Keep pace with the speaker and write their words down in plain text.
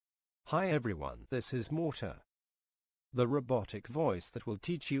Hi everyone, this is Morta, the robotic voice that will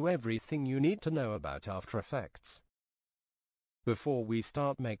teach you everything you need to know about After Effects. Before we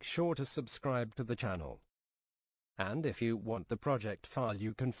start, make sure to subscribe to the channel. And if you want the project file,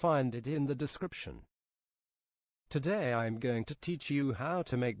 you can find it in the description. Today I'm going to teach you how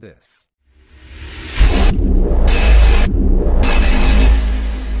to make this.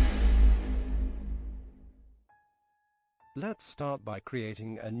 Let's start by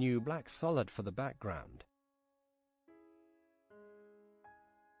creating a new black solid for the background.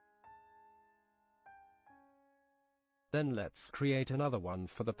 Then let's create another one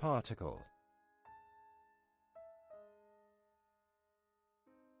for the particle.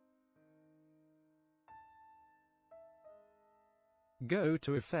 Go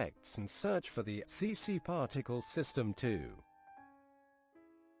to Effects and search for the CC Particle System 2.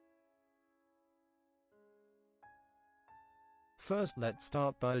 First, let's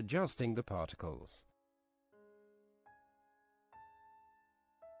start by adjusting the particles.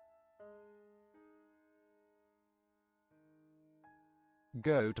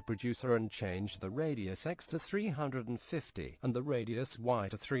 Go to Producer and change the radius X to 350 and the radius Y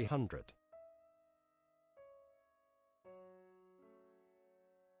to 300.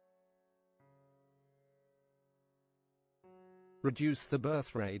 Reduce the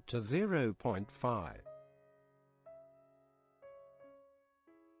birth rate to 0.5.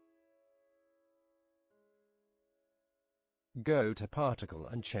 Go to Particle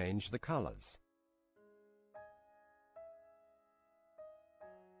and change the colors.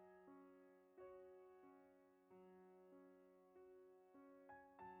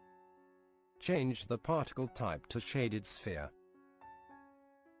 Change the particle type to shaded sphere.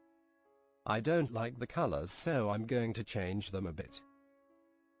 I don't like the colors, so I'm going to change them a bit.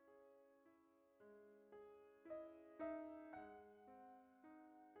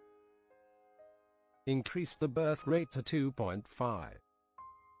 Increase the birth rate to 2.5.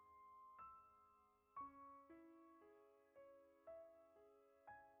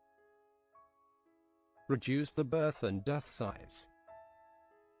 Reduce the birth and death size.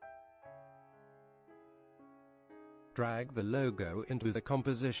 Drag the logo into the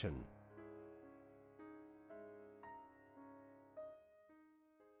composition.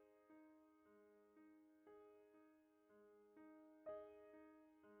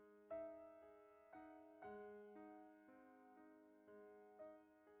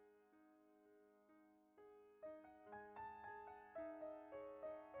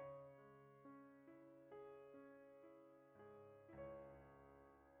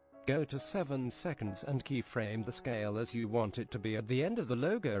 Go to 7 seconds and keyframe the scale as you want it to be at the end of the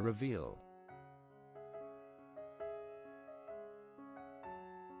logo reveal.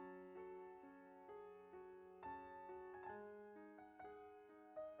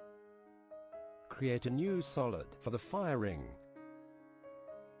 Create a new solid for the firing.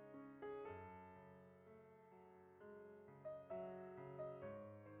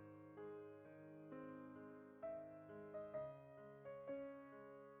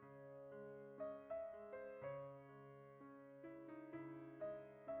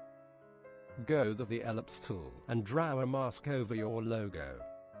 Go to the ellipse tool and draw a mask over your logo.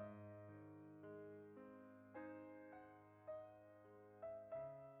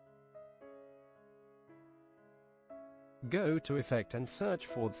 Go to Effect and search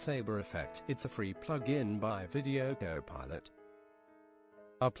for the Saber effect. It's a free plugin by Copilot.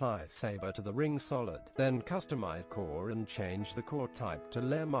 Apply Saber to the ring solid, then customize core and change the core type to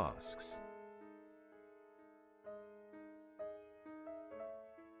layer masks.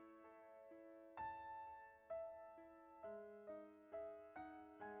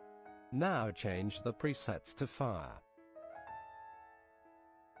 Now change the presets to fire.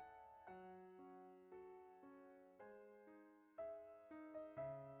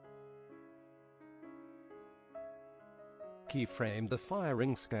 Keyframe the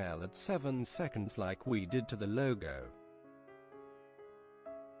firing scale at 7 seconds like we did to the logo.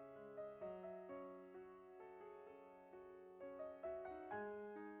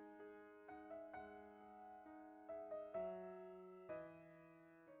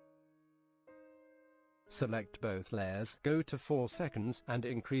 Select both layers, go to 4 seconds and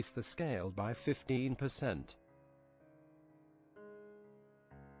increase the scale by 15%.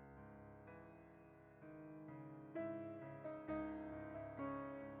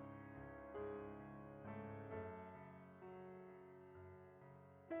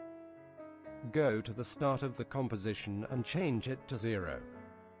 Go to the start of the composition and change it to 0.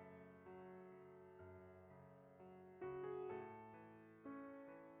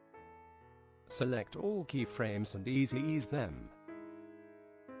 Select all keyframes and ease them.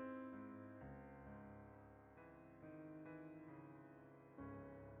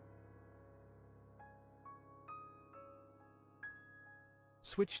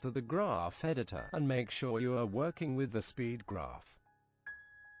 Switch to the graph editor and make sure you are working with the speed graph.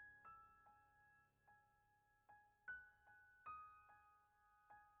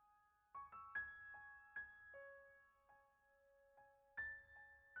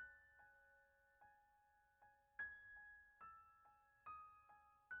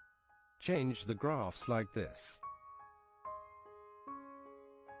 Change the graphs like this.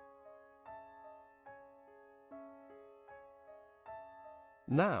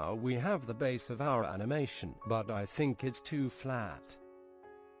 Now we have the base of our animation, but I think it's too flat.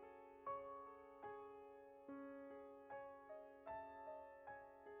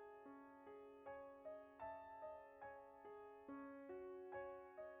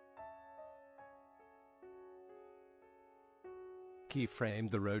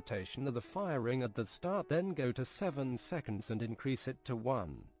 Keyframe the rotation of the firing at the start, then go to 7 seconds and increase it to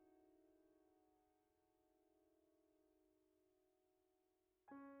 1.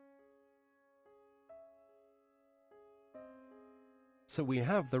 So we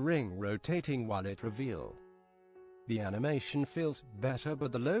have the ring rotating while it reveals. The animation feels better,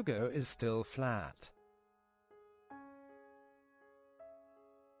 but the logo is still flat.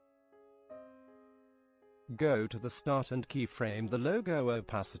 Go to the start and keyframe the logo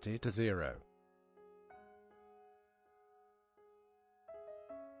opacity to 0.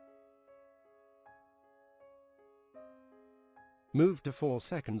 Move to 4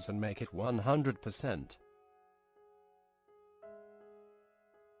 seconds and make it 100%.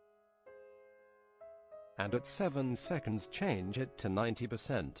 And at 7 seconds change it to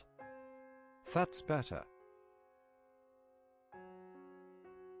 90%. That's better.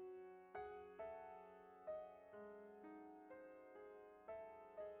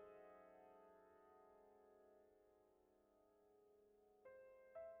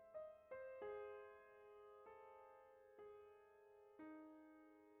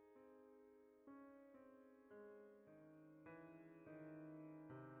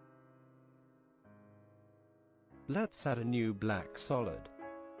 Let's add a new black solid.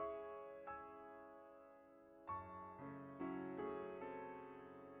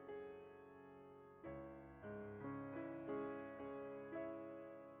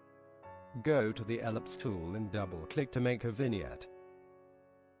 Go to the ellipse tool and double-click to make a vignette.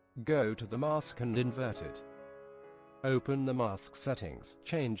 Go to the mask and invert it. Open the mask settings,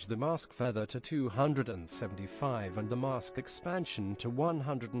 change the mask feather to 275 and the mask expansion to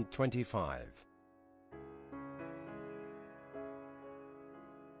 125.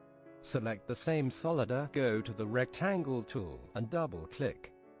 Select the same solid, go to the rectangle tool and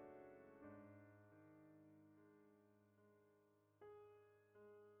double-click.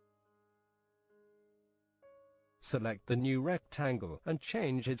 Select the new rectangle and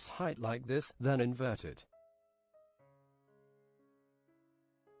change its height like this, then invert it.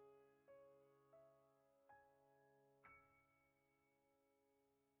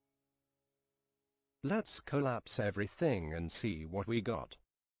 Let's collapse everything and see what we got.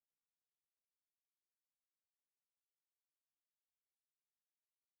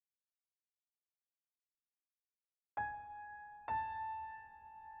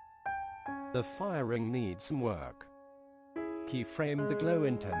 The firing needs some work. Keyframe the glow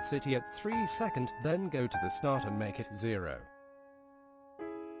intensity at 3 seconds, then go to the start and make it 0.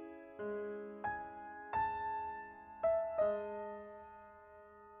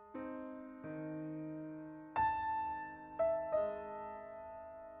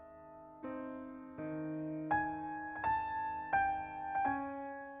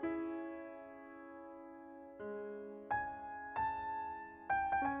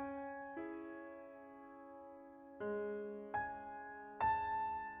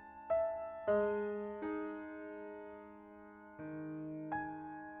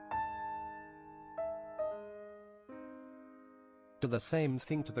 Do the same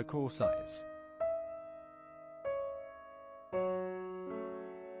thing to the core size.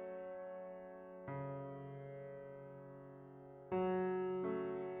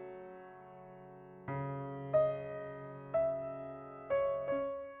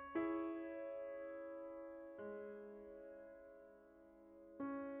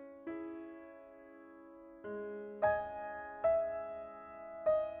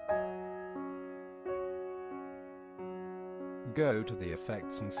 Go to the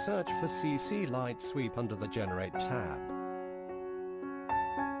Effects and search for CC Light Sweep under the Generate tab.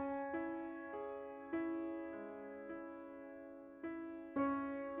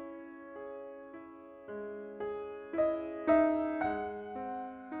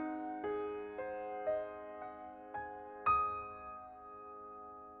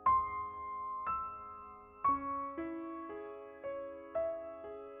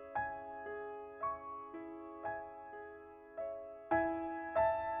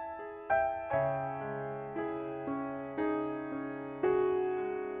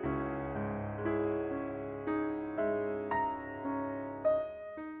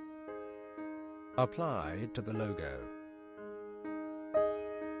 Apply it to the logo.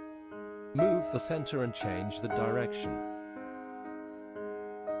 Move the center and change the direction.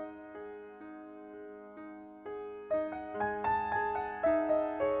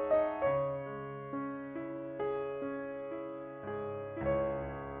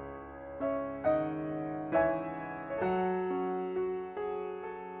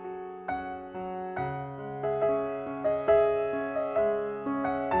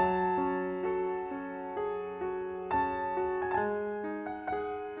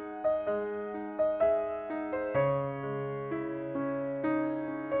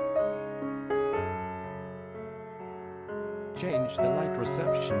 Change the light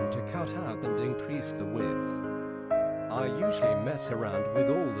reception to cut out and increase the width. I usually mess around with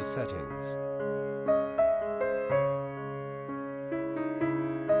all the settings.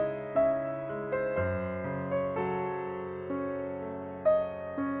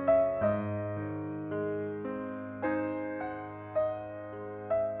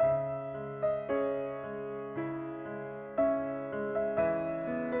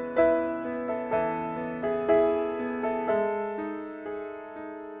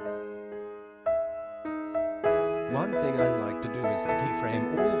 One thing I like to do is to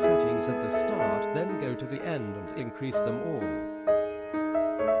keyframe all settings at the start, then go to the end and increase them all.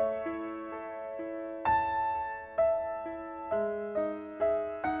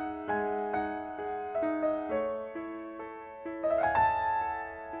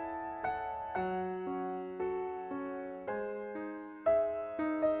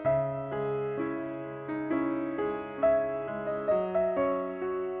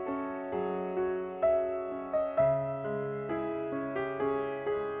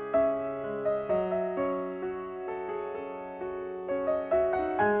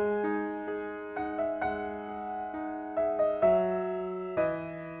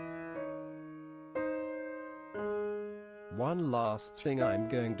 One last thing I'm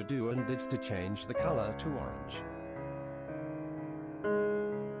going to do, and it's to change the color to orange.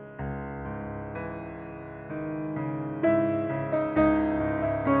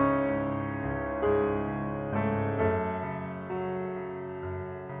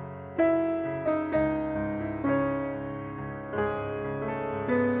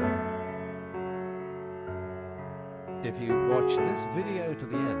 If you watched this video to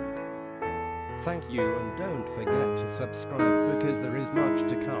the end, thank you, and don't forget to subscribe because there is much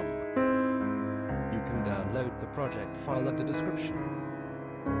to come. You can download the project file in the description.